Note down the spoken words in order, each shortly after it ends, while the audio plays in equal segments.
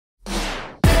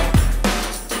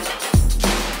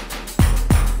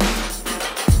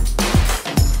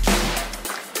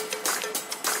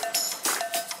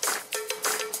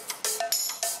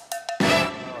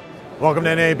Welcome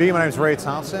to NAB. My name is Ray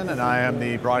Thompson, and I am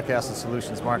the Broadcast and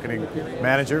Solutions Marketing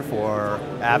Manager for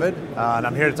Avid. And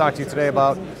I'm here to talk to you today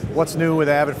about what's new with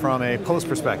Avid from a post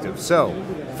perspective. So,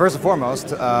 first and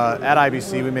foremost, at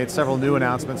IBC we made several new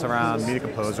announcements around Media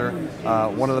Composer.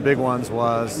 One of the big ones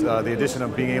was the addition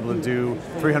of being able to do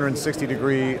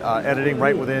 360-degree editing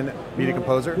right within Media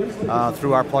Composer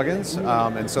through our plugins.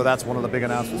 And so that's one of the big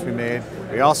announcements we made.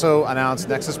 We also announced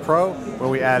NEXIS Pro, where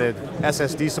we added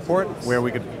SSD support, where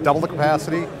we could double the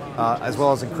capacity as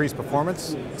well as increase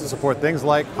performance to support things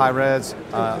like high res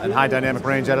and high dynamic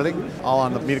range editing, all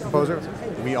on the Media Composer.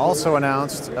 We also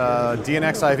announced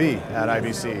NEXIS at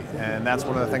IBC, and that's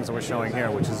one of the things that we're showing here,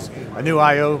 which is a new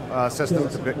I/O system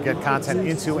to get content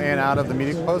into and out of the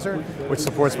Media Composer, which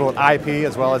supports both IP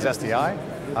as well as SDI.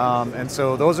 And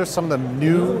so those are some of the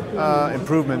new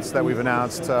improvements that we've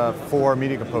announced for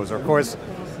Media Composer. Of course,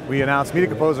 we announced Media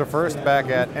Composer first back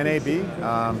at NAB.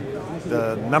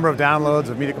 The number of downloads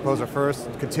of Media Composer first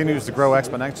continues to grow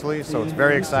exponentially, so it's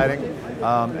very exciting.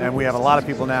 And we have a lot of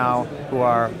people now who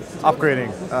are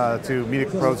upgrading to Media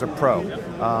Composer Pro.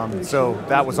 So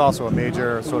that was also a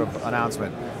major sort of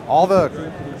announcement. All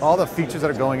the features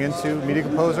that are going into Media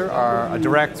Composer are a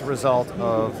direct result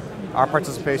of our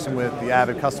participation with the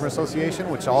Avid Customer Association,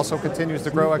 which also continues to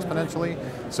grow exponentially.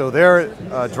 So they're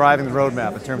driving the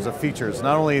roadmap in terms of features,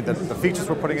 not only the features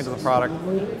we're putting into the product,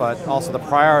 but also the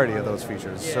priority of those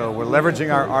features. So we're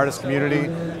leveraging our artist community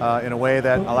in a way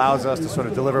that allows us to sort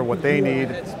of deliver what they need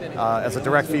as a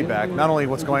direct feedback, not only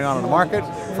what's going on in the market,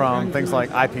 from things like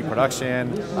IP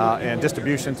production and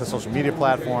distribution to social media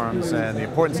platforms and the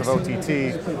importance of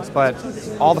OTT, but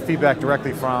all the feedback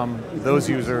directly from those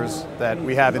users that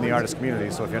we have in the artist community.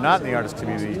 So if you're not in the artist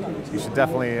community, you should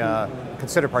definitely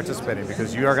consider participating,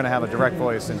 because you are going to have a direct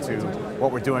voice into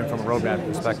what we're doing from a roadmap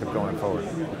perspective going forward.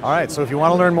 All right, so if you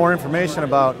want to learn more information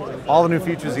about all the new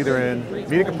features either in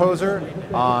Media Composer,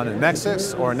 on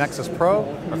NEXIS or NEXIS Pro,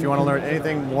 or if you want to learn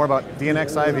anything more about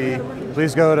NEXIS,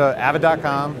 please go to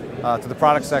avid.com to the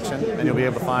product section, and you'll be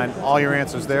able to find all your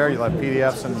answers there. You'll have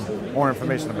PDFs and more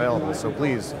information available. So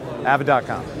please,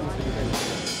 avid.com.